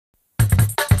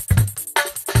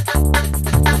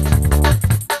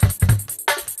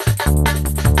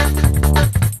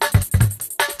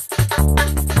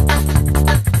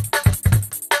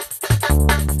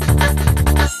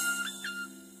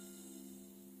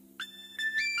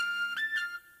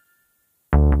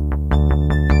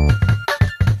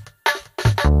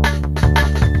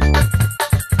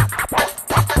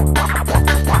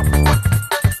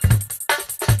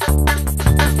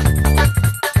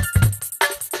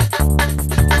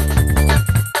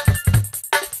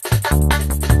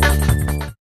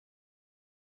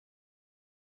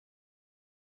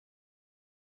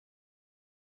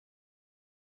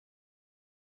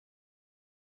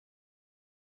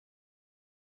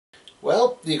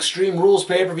Well, the Extreme Rules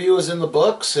pay-per-view is in the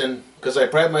books, and because I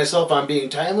pride myself on being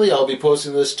timely, I'll be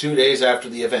posting this 2 days after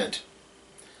the event.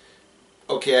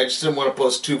 Okay, I just didn't want to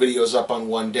post 2 videos up on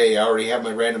one day. I already have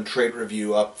my random trade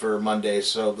review up for Monday,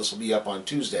 so this will be up on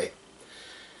Tuesday.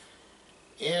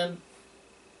 And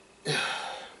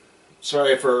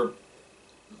sorry for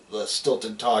the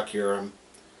stilted talk here. I'm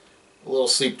a little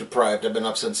sleep deprived. I've been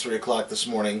up since 3 o'clock this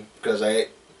morning because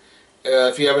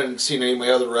if you haven't seen any of my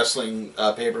other wrestling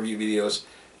pay-per-view videos,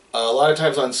 a lot of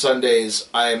times on Sundays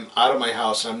I'm out of my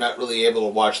house and I'm not really able to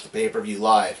watch the pay-per-view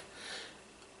live.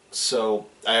 So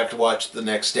I have to watch the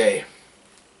next day.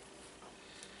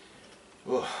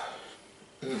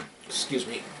 Excuse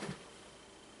me.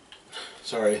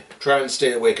 Sorry. Trying to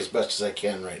stay awake as best as I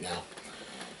can right now.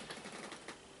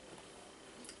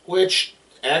 Which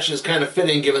actually is kind of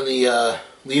fitting given the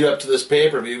lead up to this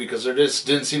pay-per-view, because there just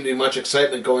didn't seem to be much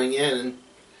excitement going in, and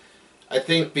I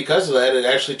think because of that it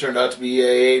actually turned out to be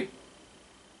a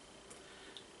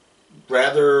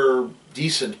rather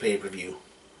decent pay-per-view.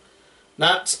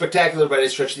 Not spectacular by any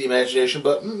stretch of the imagination,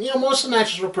 but most of the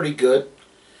matches were pretty good.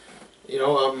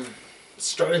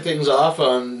 Starting things off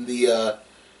on the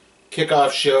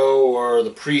kickoff show or the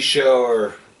pre-show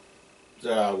or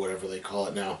whatever they call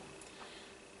it now.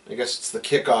 I guess it's the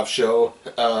kickoff show.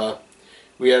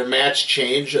 We had a match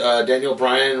change. Daniel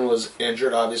Bryan was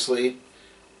injured, obviously.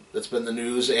 That's been the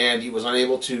news, and he was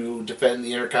unable to defend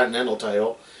the Intercontinental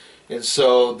title. And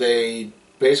so they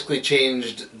basically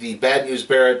changed the Bad News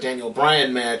Barrett-Daniel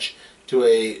Bryan match to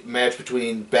a match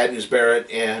between Bad News Barrett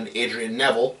and Adrian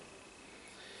Neville.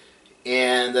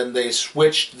 And then they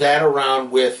switched that around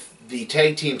with the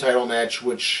tag team title match,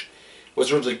 which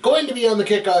was originally going to be on the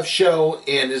kickoff show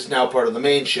and is now part of the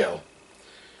main show.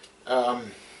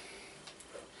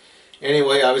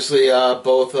 Anyway, obviously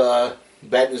both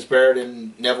Bad News Barrett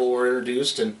and Neville were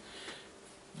introduced, and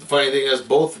the funny thing is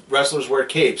both wrestlers wear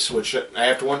capes, which I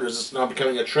have to wonder, is this now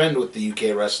becoming a trend with the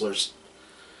UK wrestlers?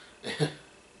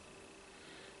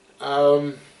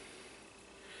 Early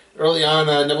on,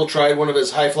 Neville tried one of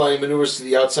his high-flying maneuvers to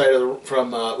the outside of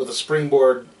with a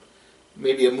springboard,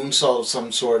 maybe a moonsault of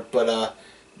some sort, but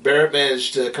Barrett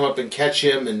managed to come up and catch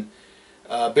him and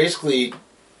basically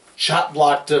chop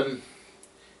blocked him,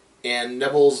 and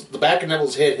the back of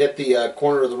Neville's head hit the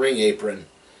corner of the ring apron.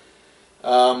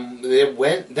 They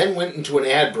then went into an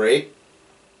ad break,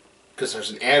 because there's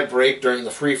an ad break during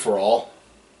the free-for-all.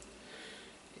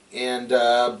 And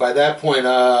by that point,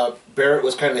 Barrett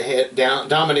was kind of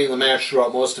dominating the match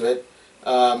throughout most of it.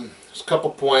 There's a couple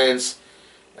points.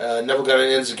 Neville got an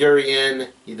enziguri in.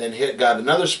 He then got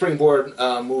another springboard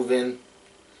move in.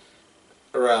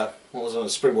 Or, what was on the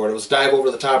springboard? It was dive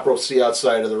over the top rope to the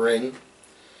outside of the ring.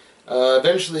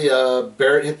 Eventually,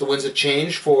 Barrett hit the winds of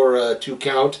change for a 2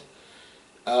 count.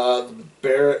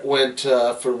 Barrett went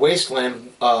for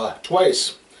Wasteland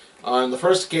twice. On the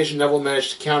first occasion, Neville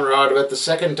managed to counter out of it. The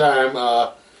second time,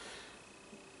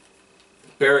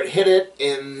 Barrett hit it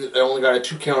and only got a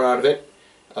 2 count out of it.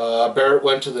 Barrett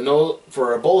went to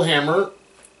for a bullhammer,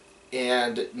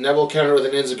 and Neville countered with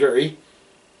an enziguri.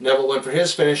 Neville went for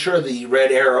his finisher, the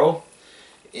Red Arrow,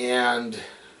 and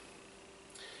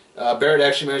Barrett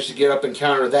actually managed to get up and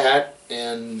counter that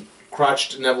and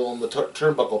crotched Neville in the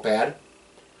turnbuckle pad.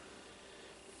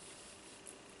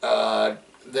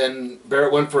 Then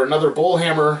Barrett went for another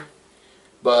bullhammer,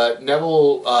 but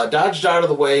Neville dodged out of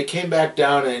the way, came back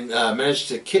down, and managed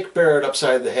to kick Barrett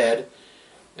upside the head.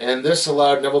 And this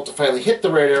allowed Neville to finally hit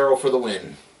the Red Arrow for the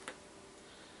win.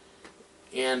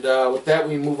 And with that,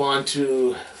 we move on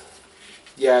to...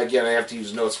 Yeah, again, I have to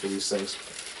use notes for these things.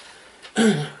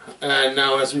 And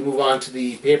now as we move on to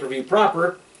the pay-per-view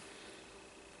proper,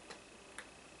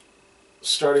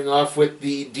 starting off with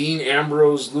the Dean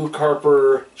Ambrose, Luke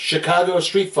Harper Chicago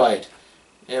Street Fight.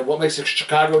 And what makes a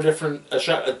Chicago different... What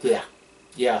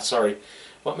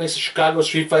makes a Chicago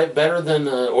Street Fight better than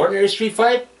an ordinary street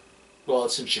fight? Well,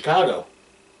 it's in Chicago.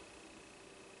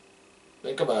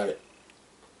 Think about it.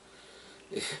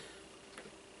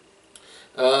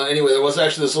 Anyway, there was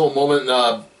actually this little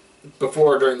moment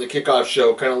before, during the kickoff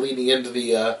show, kind of leading into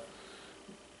the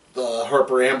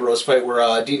Harper-Ambrose fight,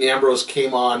 where Dean Ambrose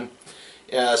came on,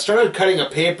 started cutting a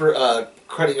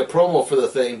promo for the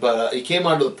thing, but he came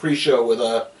onto the pre-show with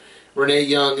Renee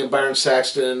Young and Byron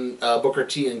Saxton, Booker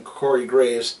T and Corey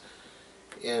Graves,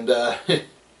 and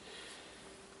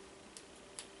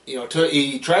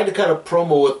he tried to cut a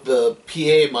promo with the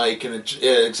PA mic, and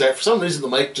for some reason the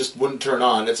mic just wouldn't turn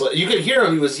on. It's like you could hear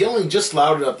him; he was yelling just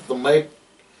loud enough that the mic,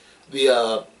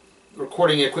 the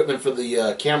recording equipment for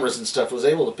the cameras and stuff, was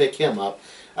able to pick him up.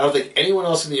 I don't think anyone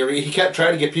else in the arena. He kept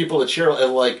trying to get people to cheer, and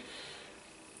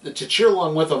to cheer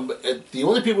along with them. The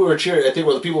only people who were cheering, I think,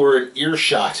 were the people who were in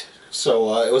earshot.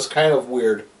 So it was kind of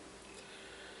weird.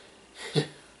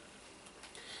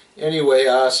 Anyway,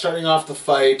 starting off the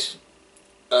fight,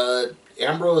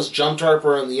 Ambrose jumped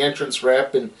Harper on the entrance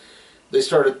ramp, and they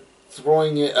started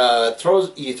throwing it.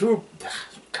 He threw.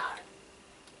 God.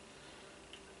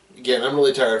 Again, I'm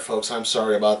really tired, folks. I'm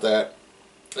sorry about that.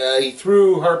 He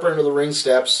threw Harper into the ring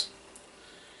steps.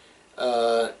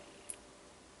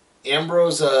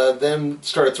 Ambrose then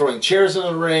started throwing chairs into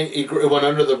the ring. He went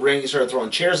under the ring. He started throwing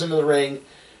chairs into the ring.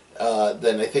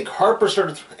 Then I think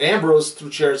Ambrose threw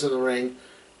chairs into the ring.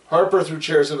 Harper threw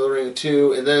chairs into the ring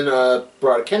too, and then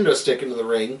brought a kendo stick into the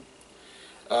ring.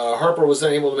 Harper was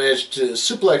then able to manage to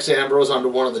suplex Ambrose onto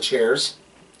one of the chairs.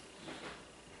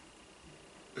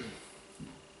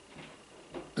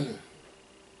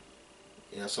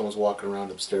 Yeah, someone's walking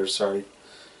around upstairs, sorry.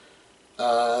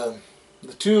 The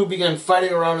two began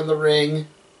fighting around in the ring.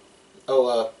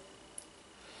 Wait,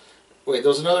 there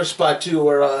was another spot too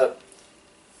where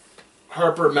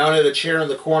Harper mounted a chair in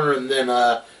the corner and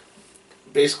then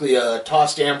basically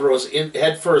tossed Ambrose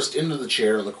head first into the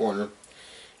chair in the corner.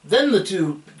 Then the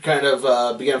two kind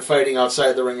of began fighting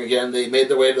outside the ring again. They made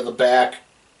their way to the back.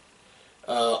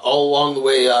 All along the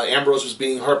way, Ambrose was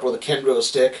beating Harper with a kendo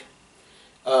stick.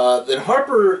 Then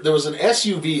Harper, there was an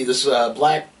SUV, this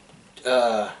black,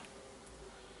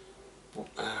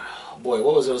 boy,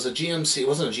 what was it? It was a GMC, it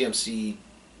wasn't a GMC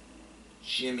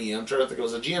Jimmy, I'm trying to think, it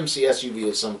was a GMC SUV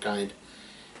of some kind.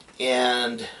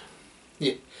 And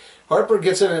Harper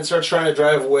gets in and starts trying to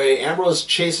drive away. Ambrose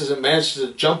chases him, manages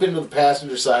to jump into the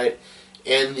passenger side,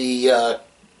 and the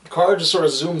car just sort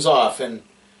of zooms off, and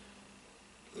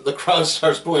the crowd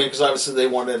starts booing because obviously they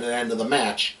wanted an end of the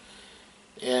match.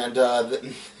 And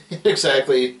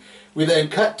exactly, we then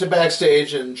cut to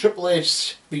backstage, and Triple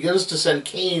H begins to send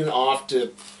Kane off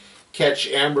to catch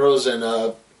Ambrose and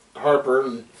Harper,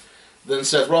 and then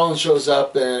Seth Rollins shows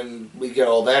up, and we get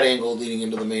all that angle leading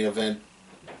into the main event.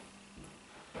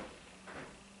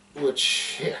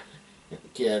 Which,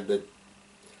 yeah, but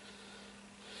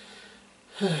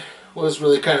was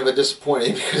really kind of a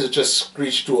disappointing because it just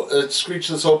screeched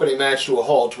this opening match to a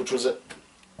halt, which was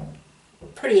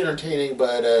pretty entertaining.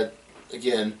 But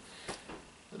again,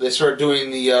 they started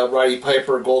doing the Roddy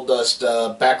Piper Goldust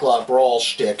backlot brawl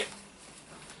shtick.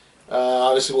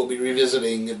 Obviously, we'll be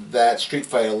revisiting that street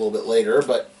fight a little bit later,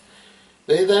 but.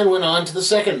 They then went on to the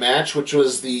second match, which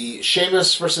was the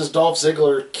Sheamus versus Dolph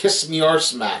Ziggler Kiss Me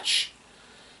Arse match.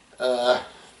 To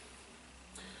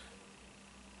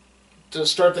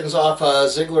start things off,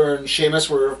 Ziggler and Sheamus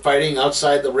were fighting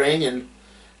outside the ring, and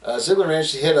Ziggler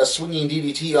managed to hit a swinging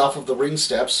DDT off of the ring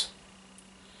steps.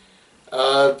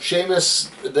 Sheamus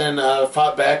then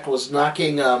fought back, was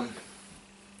knocking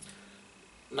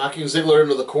Ziggler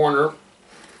into the corner.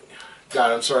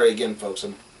 God, I'm sorry again, folks.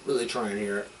 I'm really trying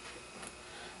here.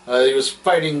 He was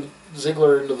fighting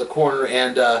Ziggler into the corner,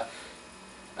 and I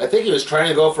think he was trying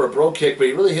to go for a brogue kick, but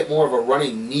he really hit more of a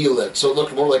running knee lift, so it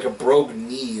looked more like a brogue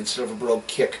knee instead of a brogue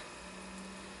kick.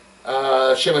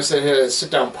 Sheamus then hit a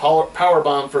sit-down power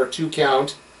bomb for a 2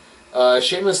 count.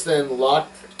 Sheamus then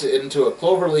locked into a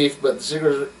cloverleaf, but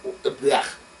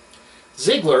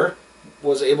Ziggler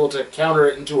was able to counter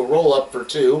it into a roll-up for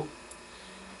 2.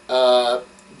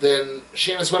 Then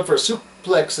Sheamus went for a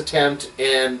suplex attempt,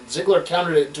 and Ziggler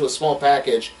countered it into a small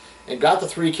package and got the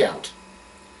 3 count.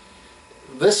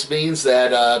 This means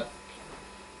that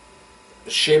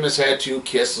Sheamus had to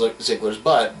kiss Ziggler's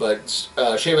butt, but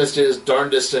Sheamus did his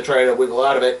darndest to try to wiggle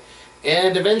out of it,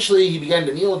 and eventually he began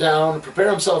to kneel down and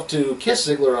prepare himself to kiss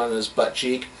Ziggler on his butt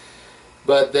cheek,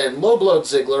 but then low-blowed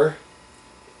Ziggler,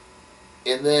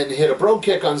 and then hit a brogue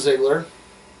kick on Ziggler,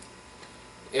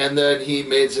 and then he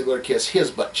made Ziggler kiss his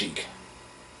butt cheek.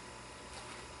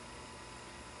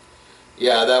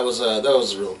 Yeah, that was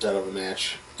a real dead of a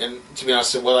match. And to be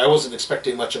honest, well, I wasn't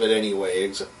expecting much of it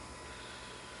anyway.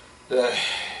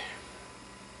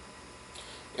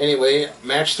 Anyway,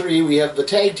 match 3, we have the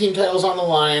tag team titles on the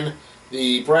line.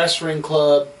 The Brass Ring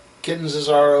Club, Kid and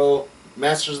Cesaro,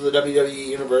 Masters of the WWE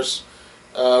Universe,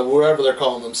 wherever they're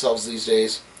calling themselves these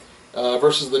days,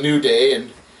 versus the New Day.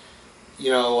 And,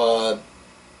 you know,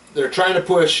 they're trying to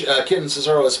push Kid and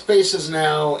Cesaro as faces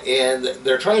now, and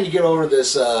they're trying to get over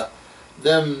this,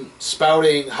 them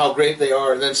spouting how great they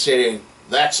are and then stating,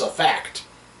 "That's a fact."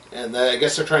 And I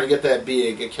guess they're trying to get that be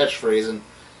a catchphrase, and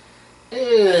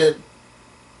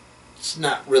it's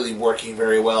not really working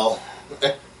very well.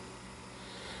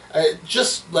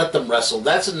 Just let them wrestle.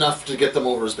 That's enough to get them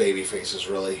over as baby faces,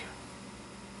 really.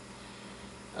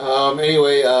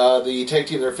 Anyway, the tag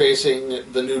team they're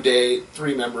facing, the New Day,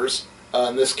 3 members.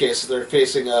 In this case, they're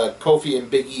facing Kofi and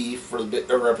Big E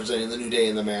representing the New Day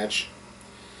in the match.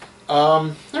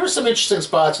 There were some interesting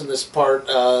spots in this part.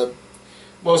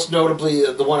 Most notably,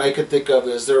 the one I could think of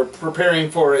is they're preparing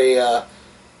for a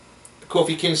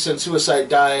Kofi Kingston suicide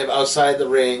dive outside the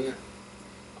ring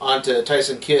onto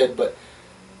Tyson Kidd, but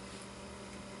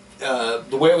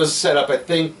the way it was set up, I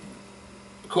think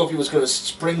Kofi was going to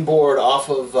springboard off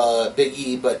of Big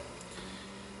E, but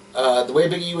the way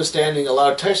Big E was standing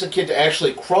allowed Tyson Kidd to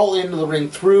actually crawl into the ring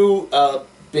through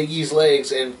Big E's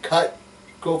legs and cut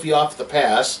Kofi off the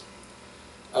pass.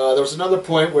 There was another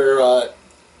point where,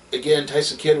 again,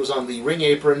 Tyson Kidd was on the ring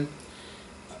apron.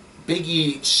 Big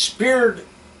E speared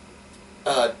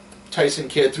Tyson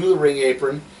Kidd through the ring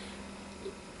apron.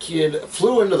 Kidd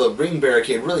flew into the ring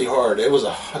barricade really hard. It was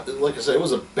like I said, it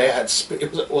was a bad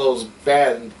it was a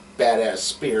bad and badass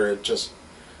spear. It just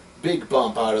big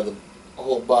bump out of the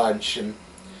whole bunch. And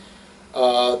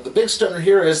the big stunner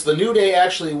here is the New Day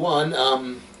actually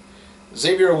won.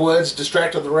 Xavier Woods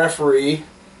distracted the referee.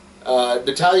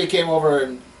 Natalya came over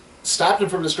and stopped him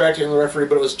from distracting the referee,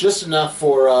 but it was just enough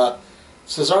for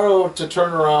Cesaro to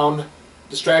turn around,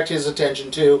 distract his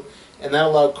attention too, and that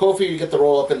allowed Kofi to get the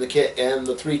roll up in the kit and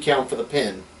the 3 count for the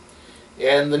pin.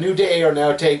 And the New Day are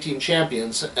now tag team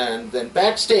champions. And then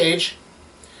backstage,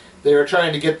 they were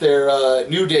trying to get their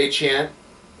New Day chant,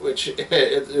 which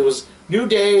it was New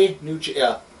Day, New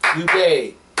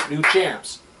Day, New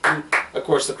Champs. Of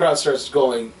course, the crowd starts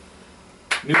going,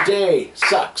 New Day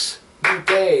sucks. New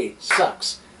Day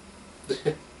sucks.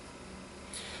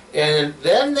 And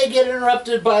then they get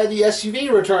interrupted by the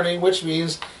SUV returning, which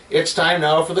means it's time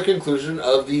now for the conclusion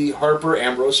of the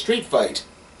Harper-Ambrose street fight.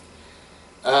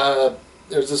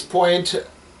 There's this point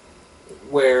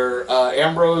where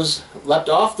Ambrose leapt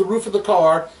off the roof of the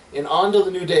car and onto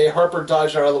the New Day. Harper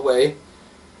dodged out of the way.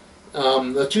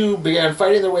 The two began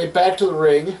fighting their way back to the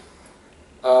ring.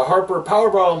 Harper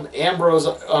powerbombed Ambrose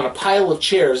on a pile of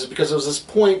chairs, because there was this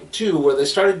point too where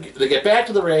they get back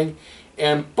to the ring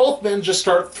and both men just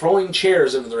start throwing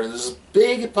chairs into the ring. There's this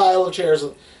big pile of chairs.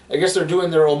 I guess they're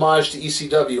doing their homage to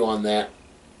ECW on that.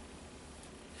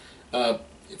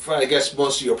 I guess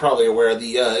most of you are probably aware of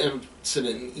the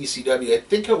incident in ECW. I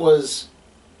think it was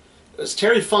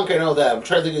Terry Funk, I know that. I'm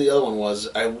trying to think who the other one was.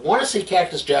 I want to say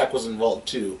Cactus Jack was involved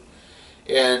too.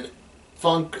 And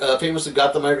Funk famously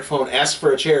got the microphone, asked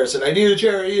for a chair, said, I need a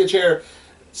chair, I need a chair.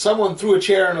 Someone threw a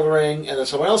chair into the ring, and then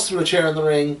someone else threw a chair in the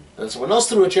ring, and then someone else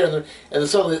threw a chair in the ring, and then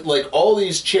suddenly, like, all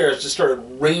these chairs just started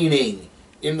raining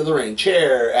into the ring.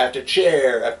 Chair after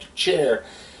chair after chair.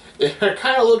 It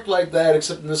kind of looked like that,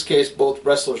 except in this case, both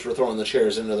wrestlers were throwing the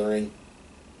chairs into the ring.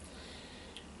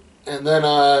 And then,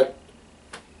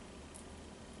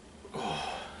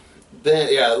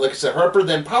 yeah, like I said, Harper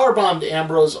then powerbombed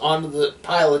Ambrose onto the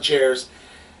pile of chairs.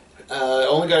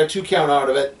 Only got a 2 count out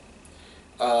of it.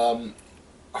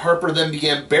 Harper then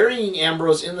began burying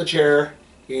Ambrose in the chair.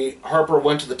 Harper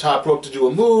went to the top rope to do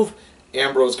a move.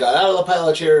 Ambrose got out of the pile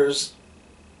of chairs.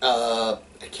 I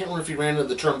can't remember if he ran into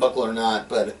the turnbuckle or not,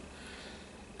 but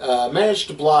managed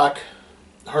to block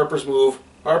Harper's move.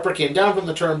 Harper came down from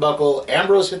the turnbuckle.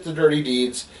 Ambrose hit the Dirty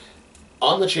Deeds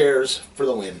on the chairs for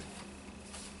the win.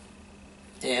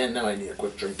 And now I need a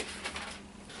quick drink.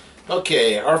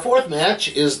 Okay, our 4th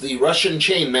match is the Russian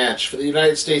Chain match for the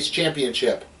United States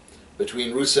Championship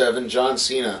between Rusev and John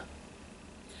Cena.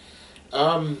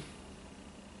 And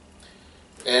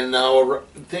now,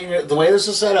 the way this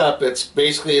is set up,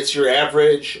 it's your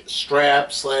average strap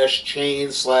 /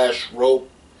 chain / rope,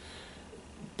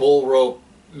 bull rope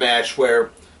match where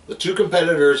the 2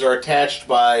 competitors are attached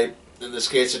by, in this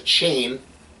case, a chain.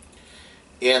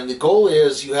 And the goal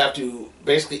is you have to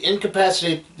basically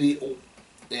incapacitate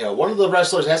one of the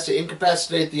wrestlers has to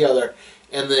incapacitate the other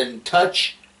and then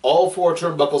touch all 4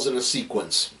 turnbuckles in a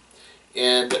sequence.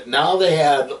 And now they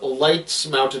had lights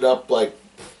mounted up, like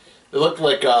they looked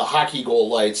like hockey goal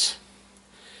lights,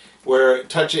 where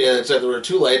there were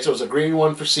 2 lights. There was a green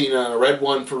one for Cena and a red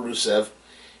one for Rusev.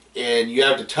 And you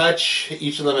have to touch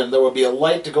each of them, and there would be a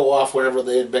light to go off whenever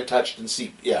they had been touched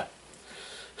and yeah.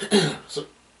 So,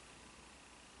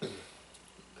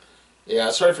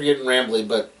 yeah, sorry for getting rambly,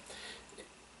 but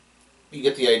you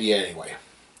get the idea anyway.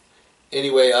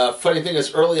 Anyway, funny thing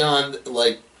is, early on,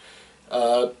 like,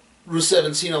 Rusev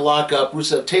and Cena lock up.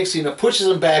 Rusev takes Cena, pushes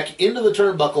him back into the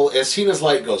turnbuckle as Cena's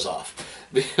light goes off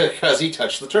because he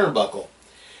touched the turnbuckle.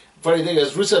 Funny thing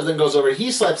is, Rusev then goes over and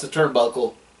he slaps the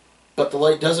turnbuckle, but the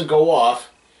light doesn't go off.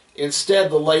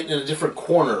 Instead, the light in a different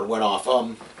corner went off.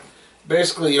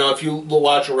 Basically, if you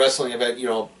watch a wrestling event,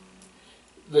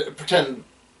 pretend,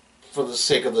 for the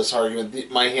sake of this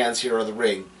argument, my hands here are the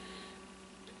ring.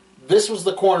 this was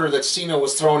the corner that Cena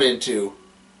was thrown into.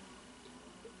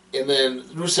 And then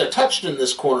Rusev touched in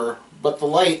this corner, but the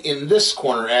light in this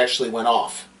corner actually went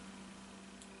off.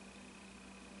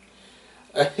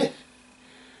 It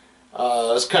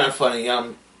was kind of funny.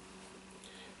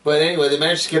 But anyway, they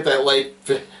managed to get that light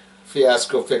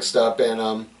fiasco fixed up,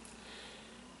 and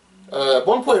at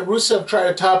one point Rusev tried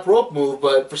a top rope move,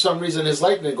 but for some reason his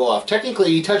light didn't go off. Technically,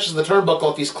 he touches the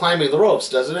turnbuckle if he's climbing the ropes,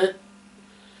 doesn't it?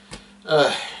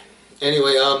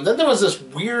 Anyway, then there was this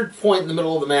weird point in the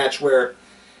middle of the match where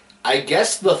I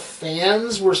guess the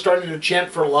fans were starting to chant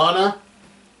for Lana.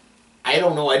 I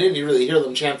don't know. I didn't really hear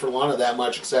them chant for Lana that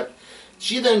much, except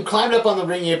she then climbed up on the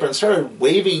ring apron and started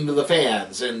waving to the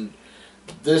fans, and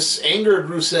this angered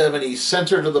Rusev, and he sent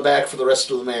her to the back for the rest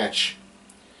of the match.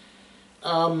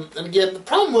 And again, the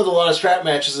problem with a lot of strap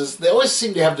matches is they always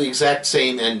seem to have the exact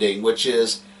same ending, which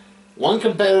is one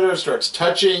competitor starts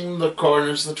touching the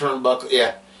corners of the turnbuckle.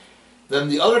 Yeah. Then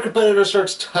the other competitor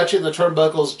starts touching the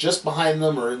turnbuckles just behind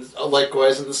them, or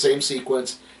likewise in the same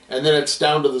sequence. And then it's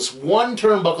down to this one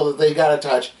turnbuckle that they gotta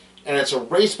touch, and it's a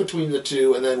race between the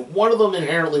two, and then one of them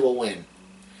inherently will win.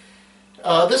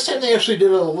 This time they actually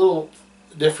did it a little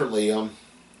differently.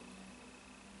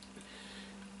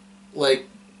 Like,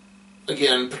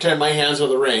 again, pretend my hands are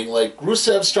the ring. Like,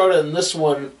 Rusev started on this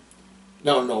one.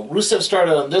 No, Rusev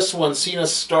started on this one, Cena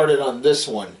started on this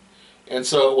one. And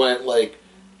so it went like,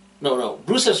 no,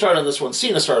 Rusev started on this one,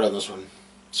 Cena started on this one.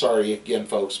 Sorry again,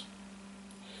 folks.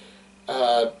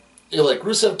 Like,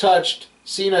 Rusev touched,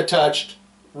 Cena touched,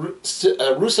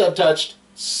 Rusev touched,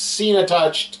 Cena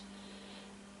touched,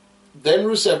 then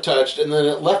Rusev touched, and then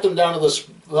it left him down to this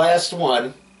last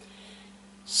one.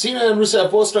 Cena and Rusev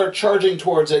both start charging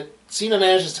towards it. Cena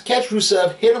manages to catch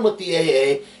Rusev, hit him with the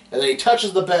AA, and then he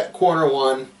touches the back corner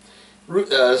one.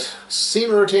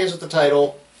 Cena retains with the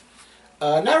title.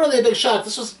 Not really a big shock.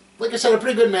 This was, like I said, a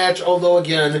pretty good match, although,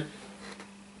 again,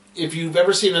 if you've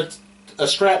ever seen a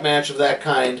strap match of that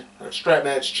kind, or strap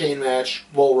match, chain match,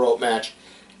 bull rope match,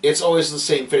 it's always the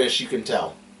same finish, you can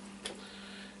tell.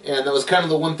 And that was kind of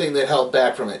the one thing that held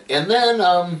back from it. And then,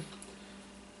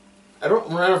 I don't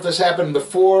remember if this happened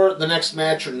before the next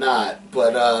match or not,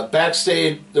 but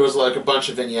backstage there was like a bunch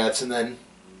of vignettes, and then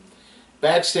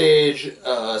backstage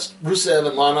Rusev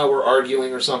and Lana were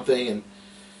arguing or something, and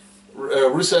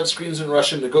Rusev screams in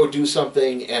Russian to go do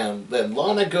something, and then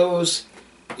Lana goes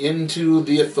into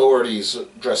the Authorities'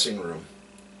 dressing room.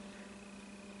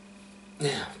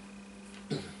 Yeah.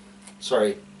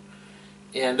 Sorry.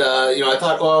 And, I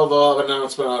thought, oh, they'll have an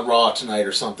announcement on Raw tonight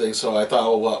or something, so I thought,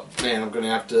 oh, well, man, I'm going to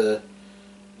have to,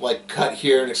 like, cut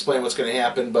here and explain what's going to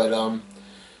happen, but,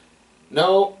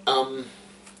 no,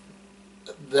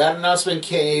 that announcement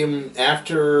came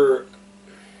after,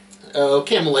 it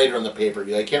came later on the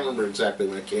pay-per-view. I can't remember exactly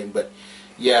when it came, but,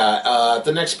 yeah,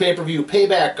 the next pay-per-view,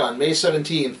 Payback, on May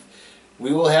 17th,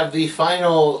 we will have the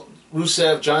final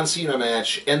Rusev-John Cena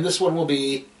match, and this one will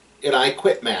be an I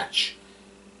Quit match.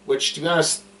 Which, to be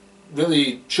honest,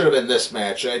 really should have been this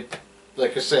match.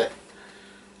 Like I said,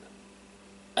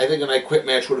 I think an I Quit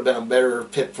match would have been a better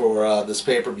fit for this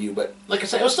pay-per-view. But, like I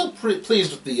said, I was still pretty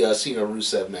pleased with the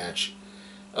Cena-Rusev match.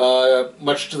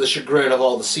 Much to the chagrin of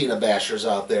all the Cena bashers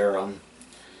out there.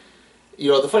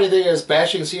 The funny thing is,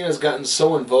 bashing Cena has gotten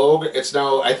so in vogue, it's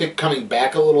now, I think, coming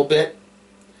back a little bit.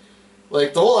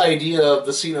 Like, the whole idea of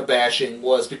the Cena bashing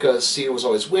was because Cena was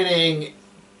always winning.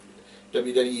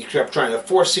 WWE kept trying to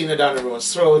force Cena down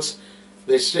everyone's throats.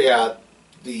 The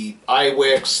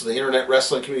IWICs, the Internet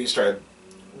Wrestling community, started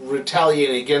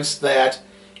retaliating against that.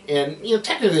 And,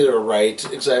 technically they were right.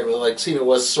 Exactly. Like, Cena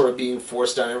was sort of being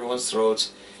forced down everyone's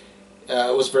throats.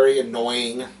 It was very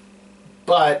annoying.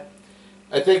 But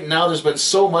I think now there's been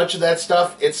so much of that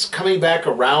stuff, it's coming back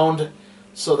around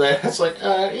so that it's like,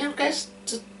 guys,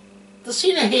 the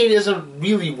Cena hate isn't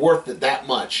really worth it that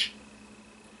much.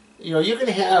 You can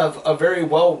have a very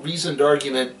well-reasoned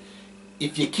argument.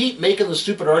 If you keep making the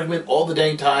stupid argument all the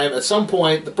dang time, at some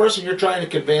point, the person you're trying to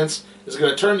convince is going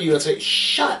to turn to you and say,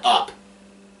 shut up.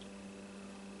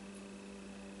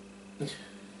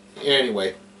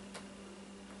 Anyway,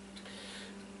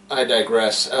 I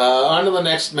digress. On to the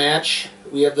next match.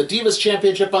 We have the Divas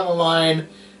Championship on the line.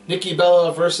 Nikki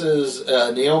Bella versus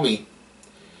Naomi.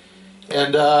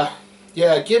 And,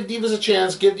 give Divas a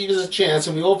chance, give Divas a chance.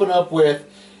 And we open up with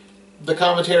the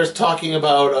commentators talking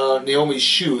about Naomi's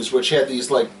shoes, which had these,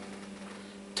 like,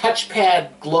 touchpad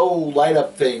glow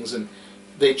light-up things, and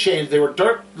they changed. They were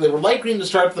light green to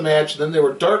start the match, then they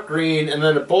were dark green, and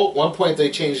then at one point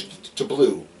they changed to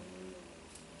blue.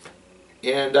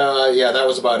 And, that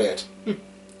was about it.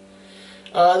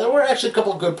 There were actually a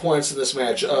couple of good points in this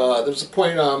match. There was a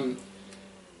point,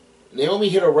 Naomi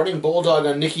hit a running bulldog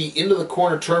on Nikki into the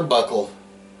corner turnbuckle.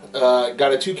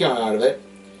 Got a 2 count out of it.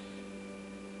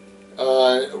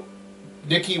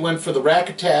 Nikki went for the rack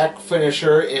attack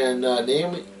finisher, and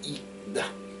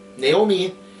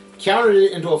Naomi countered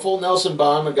it into a full Nelson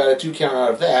bomb and got a 2 count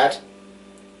out of that.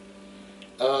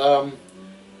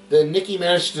 Then Nikki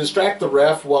managed to distract the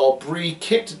ref while Brie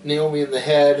kicked Naomi in the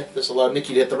head. This allowed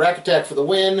Nikki to hit the rack attack for the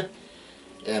win.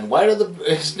 And why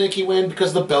does Nikki win?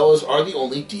 Because the Bellas are the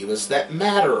only divas that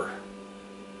matter.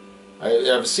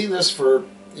 I've seen this for,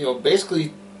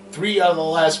 basically 3 out of the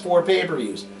last 4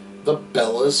 pay-per-views. The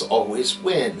Bellas always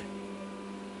win.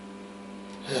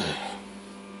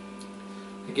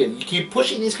 Again, you keep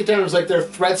pushing these contenders like they're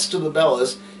threats to the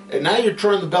Bellas, and now you're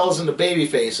turning the Bellas into baby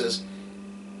faces,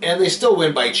 and they still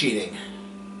win by cheating.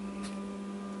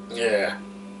 Yeah.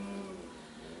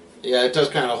 Yeah, it does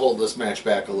kind of hold this match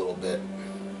back a little bit.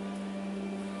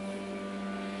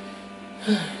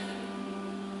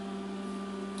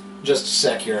 Just a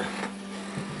sec here.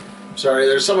 Sorry,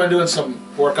 there's someone doing some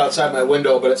work outside my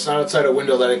window, but it's not outside a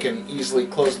window that I can easily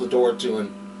close the door to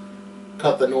and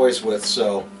cut the noise with,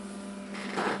 so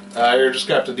you're just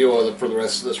going to have to deal with it for the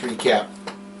rest of this recap.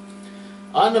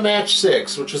 On to match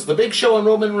 6, which is the Big Show and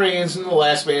Roman Reigns in the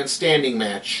Last Man Standing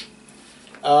match.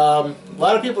 A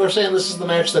lot of people are saying this is the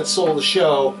match that sold the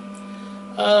show.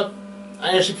 I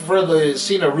actually prefer the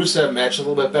Cena Rusev match a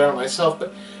little bit better myself,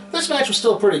 but this match was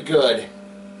still pretty good.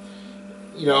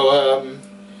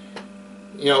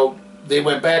 They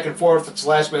went back and forth. It's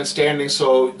Last Man Standing,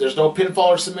 so there's no pinfall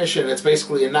or submission. It's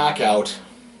basically a knockout.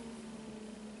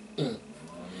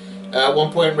 At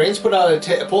one point, Reigns pulled out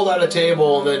a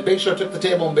table, and then Big Show took the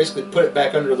table and basically put it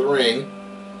back under the ring.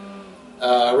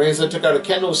 Reigns then took out a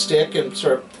kendo stick and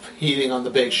started heaving on the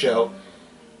Big Show.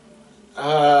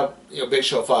 Big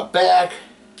Show fought back.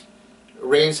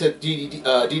 Reigns hit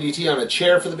DDT on a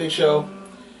chair for the Big Show.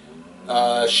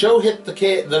 Show hit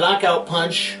the knockout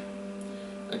punch.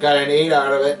 Got an 8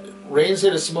 out of it. Reigns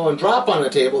hit a Samoan drop on the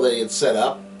table that he had set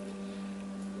up.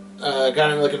 Got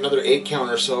in like another 8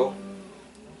 count or so.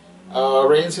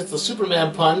 Reigns hits the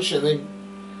Superman punch, and then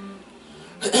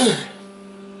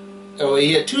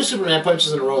he had 2 Superman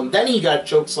punches in a row, and then he got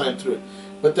chokeslammed through it.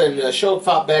 But then Show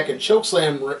fought back and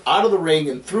chokeslammed out of the ring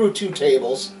and through 2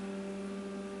 tables.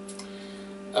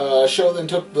 Show then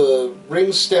took the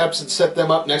ring steps and set them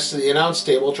up next to the announce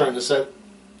table, trying to set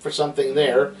for something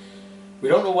there. We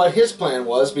don't know what his plan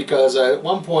was, because at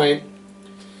one point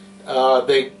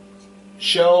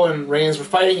Show and Reigns were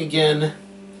fighting again.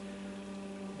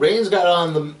 Reigns got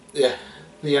on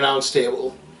the announce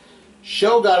table.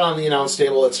 Show got on the announce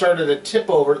table. It started to tip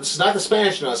over. This is not the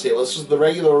Spanish announce table. This is the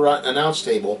regular announce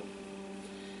table.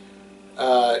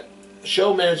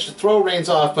 Show managed to throw Reigns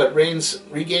off, but Reigns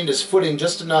regained his footing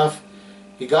just enough.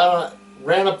 He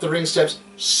ran up the ring steps,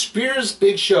 spears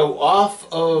Big Show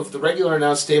off of the regular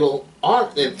announce table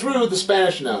and through the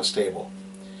Spanish announce table.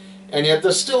 And yet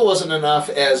this still wasn't enough,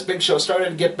 as Big Show started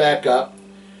to get back up.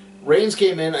 Reigns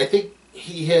came in. I think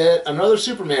he hit another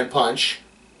Superman punch.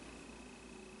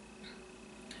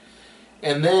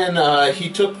 And then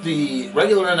he took the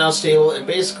regular announce table and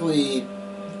basically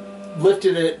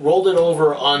lifted it, rolled it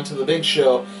over onto the Big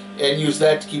Show, and used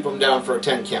that to keep him down for a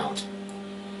 10 count.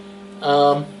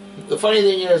 The funny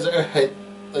thing is,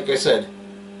 like I said,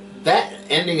 that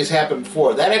ending has happened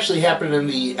before. That actually happened in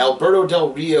the Alberto Del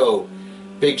Rio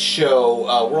Big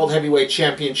Show World Heavyweight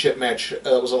Championship match. It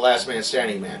was a Last Man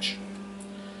Standing match.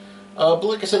 But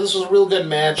like I said, this was a real good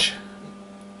match.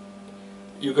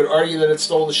 You could argue that it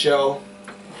stole the show.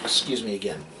 Excuse me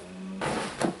again.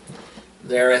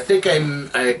 There, I think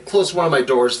I closed one of my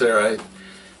doors there. I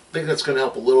think that's going to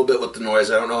help a little bit with the noise.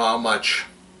 I don't know how much.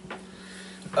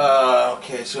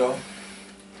 Okay, so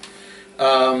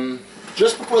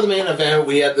just before the main event,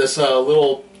 we had this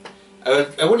little, I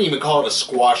wouldn't even call it a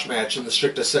squash match in the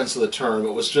strictest sense of the term.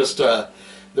 It was just, there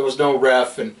was no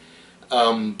ref, and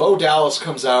Bo Dallas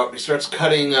comes out. He starts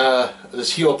cutting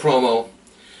this heel promo.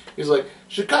 He's like,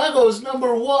 Chicago's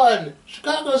 #1.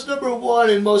 Chicago's #1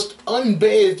 in most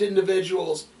unbathed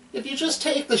individuals. If you just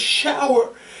take the shower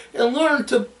and learn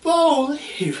to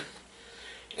believe.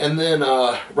 And then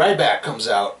Ryback comes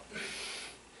out.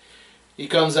 He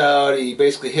comes out, he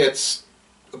basically hits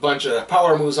a bunch of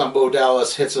power moves on Bo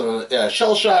Dallas, hits him,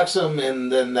 shell shocks him,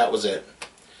 and then that was it.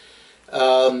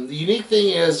 The unique thing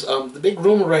is, the big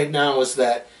rumor right now is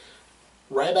that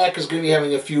Ryback is going to be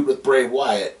having a feud with Bray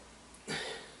Wyatt.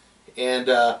 And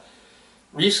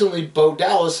recently, Bo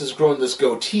Dallas has grown this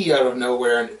goatee out of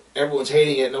nowhere, and everyone's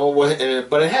hating it.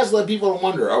 But it has led people to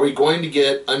wonder, are we going to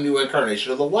get a new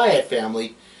incarnation of the Wyatt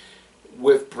family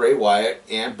with Bray Wyatt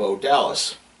and Bo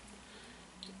Dallas?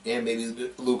 and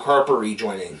maybe Luke Harper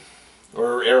rejoining,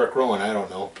 or Eric Rowan, I don't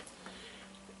know.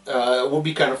 It will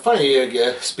be kind of funny, I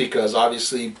guess, because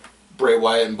obviously Bray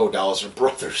Wyatt and Bo Dallas are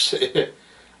brothers.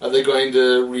 Are they going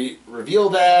to reveal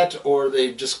that, or are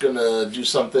they just going to do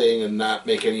something and not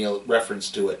make any reference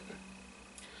to it?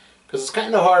 Because it's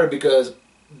kind of hard, because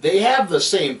they have the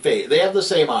same face. They have the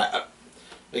same eye.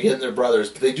 Again, they're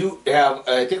brothers, but they do have,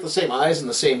 I think, the same eyes and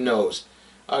the same nose.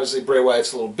 Obviously, Bray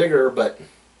Wyatt's a little bigger, but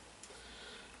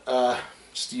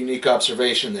just a unique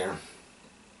observation there.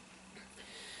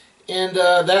 And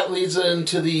that leads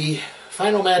into the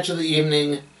final match of the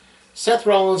evening. Seth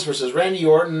Rollins versus Randy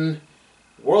Orton.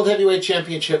 World Heavyweight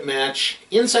Championship match.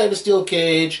 Inside a steel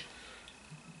cage.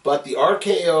 But the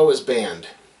RKO is banned.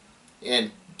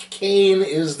 And Kane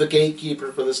is the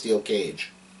gatekeeper for the steel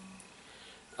cage.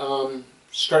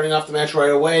 Starting off the match right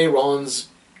away, Rollins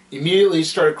immediately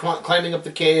started climbing up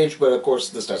the cage. But of course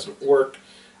this doesn't work.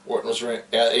 Orton was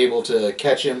able to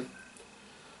catch him.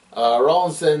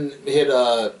 Rollins then hit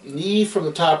a knee from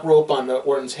the top rope on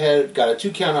Orton's head, got a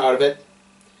 2 count out of it.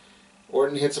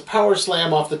 Orton hits a power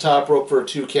slam off the top rope for a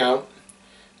 2 count.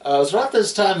 It was about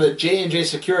this time that J&J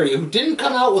Security, who didn't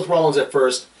come out with Rollins at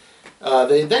first,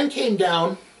 they then came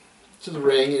down to the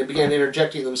ring and began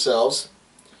interjecting themselves.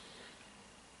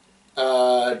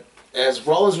 As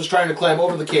Rollins was trying to climb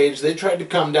over the cage, they tried to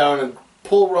come down and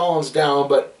pull Rollins down,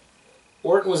 but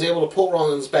Orton was able to pull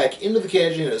Rollins back into the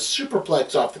cage and hit a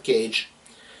superplex off the cage.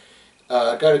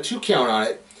 Got a 2 count on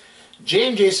it.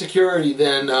 J&J Security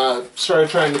then started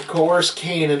trying to coerce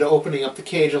Kane into opening up the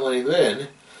cage and letting them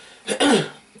in.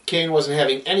 Kane wasn't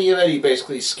having any of it. He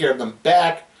basically scared them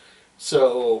back.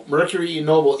 So Mercury and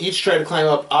Noble each tried to climb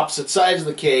up opposite sides of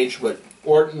the cage, but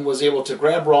Orton was able to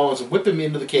grab Rollins and whip him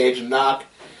into the cage and knock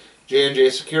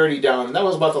J&J Security down. And that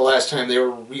was about the last time they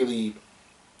were really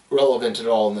relevant at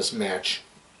all in this match.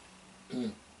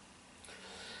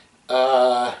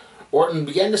 Orton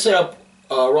began to set up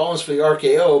Rollins for the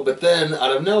RKO, but then,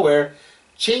 out of nowhere,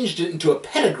 changed it into a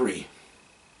pedigree.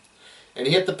 And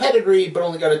he hit the pedigree, but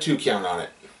only got a 2 count on it.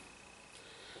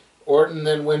 Orton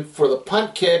then went for the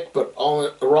punt kick, but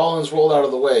Rollins rolled out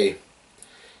of the way.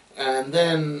 And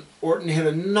then Orton hit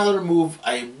another move.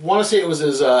 I want to say it was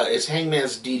his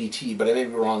Hangman's DDT, but I may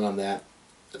be wrong on that.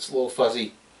 It's a little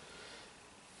fuzzy.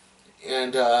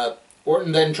 And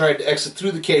Orton then tried to exit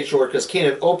through the cage door because Kane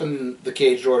had opened the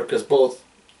cage door, because both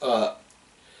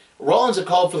Rollins had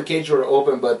called for the cage door to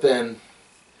open, but then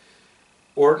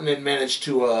Orton had managed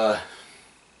to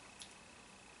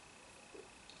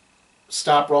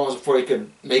stop Rollins before he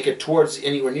could make it towards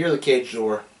anywhere near the cage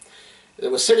door. It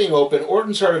was sitting open.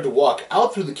 Orton started to walk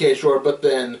out through the cage door, but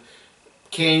then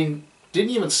Kane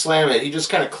didn't even slam it. He just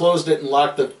kind of closed it and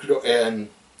locked the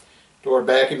door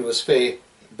back into his face,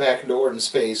 back into Orton's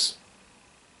face.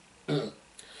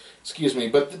 Excuse me.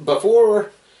 But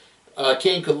before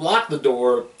Kane could lock the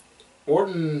door,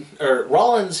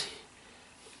 Rollins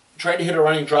tried to hit a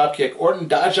running dropkick. Orton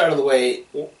dodged out of the way.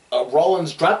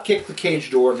 Rollins drop-kicked the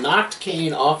cage door, knocked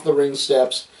Kane off the ring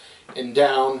steps and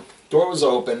down. Door was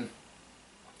open.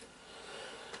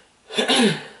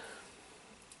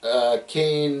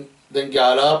 Kane then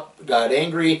got up, got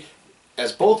angry,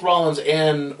 as both Rollins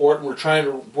and Orton were trying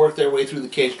to work their way through the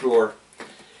cage door.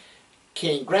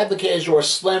 Kane grabbed the cage door,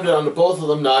 slammed it onto both of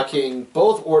them, knocking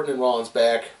both Orton and Rollins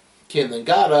back. Kane then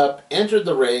got up, entered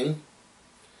the ring,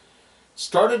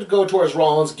 started to go towards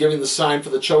Rollins, giving the sign for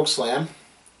the chokeslam,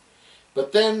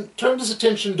 but then turned his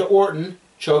attention to Orton,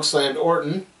 chokeslammed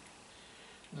Orton,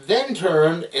 then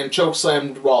turned and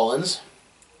chokeslammed Rollins,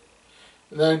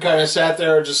 and then kind of sat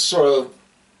there just sort of,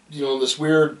 this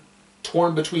weird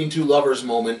torn between two lovers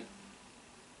moment.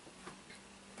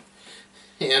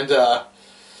 And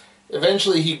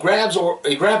eventually he grabbed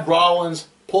Rollins,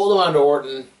 pulled him onto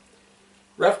Orton.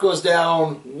 Ref goes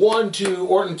down, 1-2,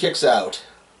 Orton kicks out.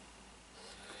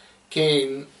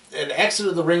 Kane had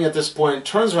exited the ring at this point,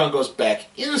 turns around, goes back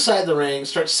inside the ring,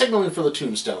 starts signaling for the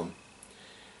tombstone.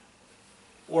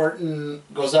 Orton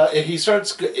goes out,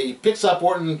 he picks up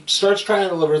Orton, starts trying to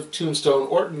deliver the tombstone.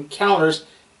 Orton counters,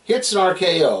 hits an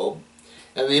RKO.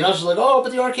 And the announcer's like, oh,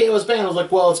 but the RKO is banned. I was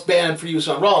like, well, it's banned for use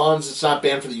on Rollins, it's not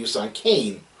banned for the use on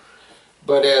Kane.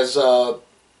 But as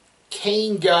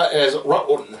Orton got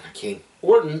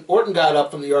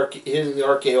up from hitting the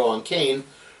RKO on Kane,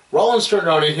 Rollins turned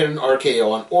around and hit an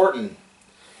RKO on Orton.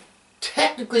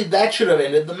 Technically, that should have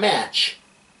ended the match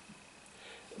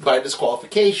by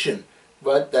disqualification,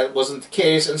 but that wasn't the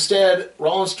case. Instead,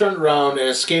 Rollins turned around and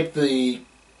escaped the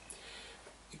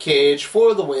cage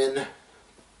for the win,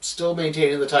 still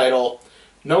maintaining the title.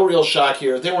 No real shock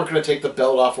here. They weren't going to take the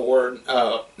belt off of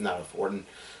Orton,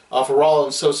 off of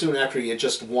Rollins so soon after he had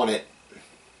just won it.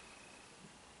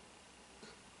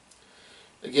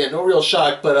 Again, no real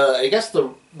shock, but I guess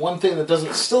the one thing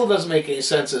that still doesn't make any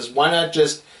sense is why not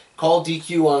just call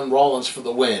DQ on Rollins for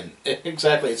the win?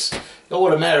 Exactly, it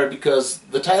wouldn't matter because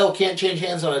the title can't change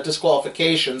hands on a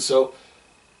disqualification, so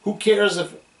who cares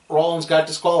if Rollins got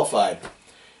disqualified?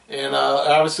 And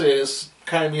obviously this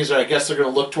kind of means that I guess they're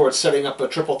going to look towards setting up a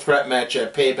triple threat match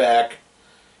at Payback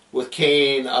with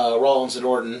Kane, Rollins, and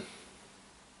Orton.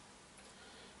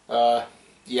 Yeah,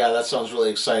 that sounds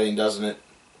really exciting, doesn't it?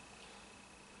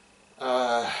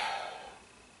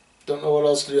 Don't know what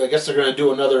else to do. I guess they're going to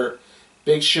do another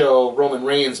Big Show Roman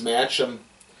Reigns match.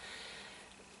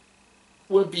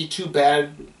 Wouldn't be too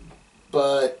bad,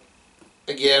 but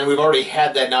again, we've already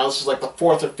had that now. This is like the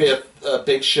 4th or 5th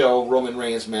Big Show Roman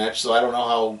Reigns match, so I don't know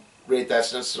how great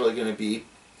that's necessarily going to be.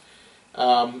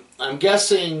 I'm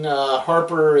guessing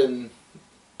Harper and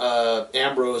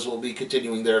Ambrose will be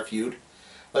continuing their feud.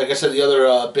 Like I said, the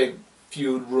other big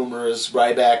feud rumor is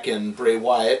Ryback and Bray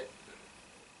Wyatt.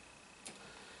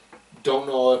 Don't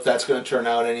know if that's going to turn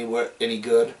out any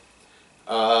good.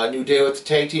 New Day with the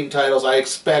tag team titles. I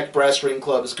expect Brass Ring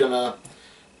Club is going to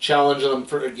challenge them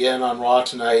again on Raw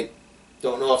tonight.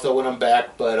 Don't know if they'll win them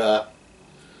back, but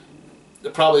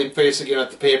they'll probably face again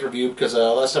at the pay-per-view because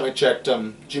last time I checked,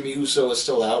 Jimmy Uso is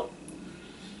still out.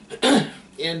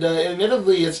 And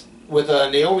admittedly, it's with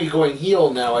Naomi going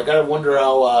heel now. I gotta wonder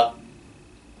how.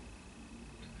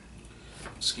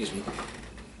 Excuse me.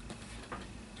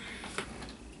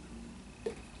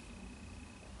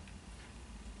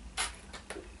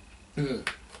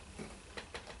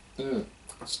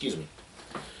 Excuse me.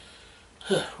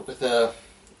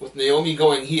 With Naomi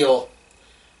going heel,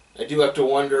 I do have to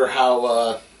wonder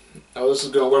how this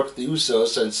is going to work with the Usos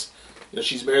since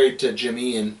she's married to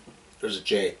Jimmy and there's a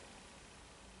Jay.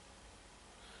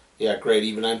 Yeah, great.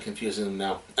 Even I'm confusing them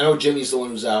now. I know Jimmy's the one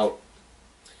who's out,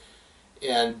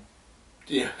 and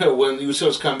when the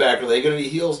Usos come back, are they going to be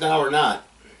heels now or not?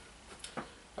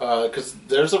 Because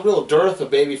there's a real dearth of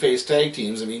babyface tag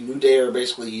teams. I mean, New Day are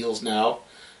basically heels now.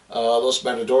 Los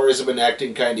Matadores have been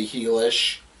acting kind of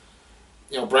heelish.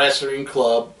 Brass Ring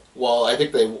Club, well, I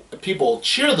think people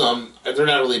cheer them. They're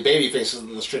not really babyfaces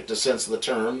in the strictest sense of the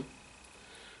term.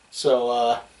 So,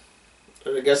 I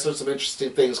guess there's some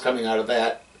interesting things coming out of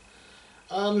that.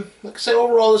 Like I said,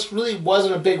 overall, this really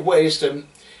wasn't a big waste, and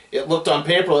it looked on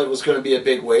paper like it was going to be a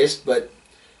big waste, but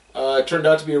it turned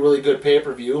out to be a really good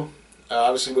pay-per-view.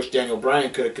 Obviously, wish Daniel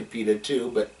Bryan could have competed too,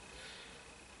 but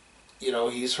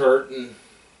he's hurt, and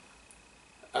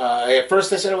at first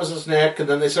they said it was his neck, and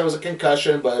then they said it was a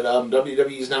concussion, but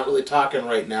WWE's not really talking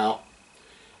right now.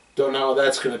 Don't know how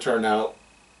that's going to turn out,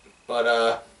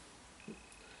 but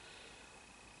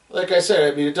like I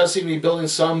said, I mean, it does seem to be building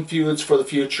some feuds for the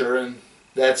future, and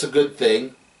that's a good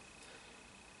thing.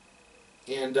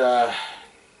 And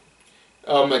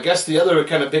I guess the other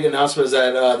kind of big announcement is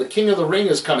that the King of the Ring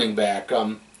is coming back.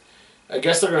 I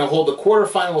guess they're going to hold the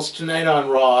quarterfinals tonight on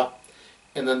Raw,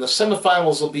 and then the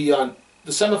semifinals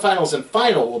and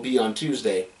final will be on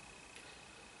Tuesday.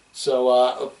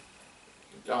 So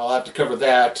I'll have to cover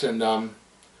that, and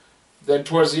then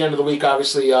towards the end of the week,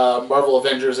 obviously, Marvel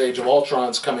Avengers: Age of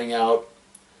Ultron's coming out.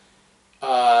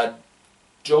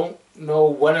 Don't know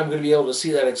when I'm going to be able to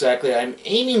see that exactly. I'm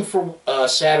aiming for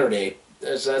Saturday,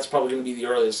 as that's probably going to be the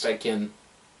earliest I can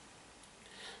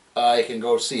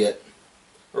go see it.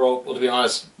 Or, well, to be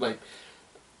honest,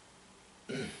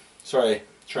 sorry,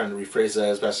 trying to rephrase that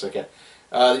as best as I can.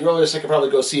 The earliest I can probably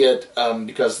go see it,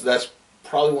 because that's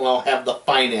probably when I'll have the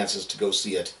finances to go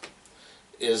see it,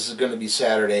 is going to be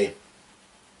Saturday.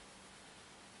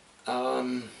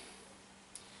 Until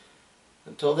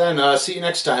then, see you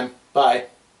next time. Bye.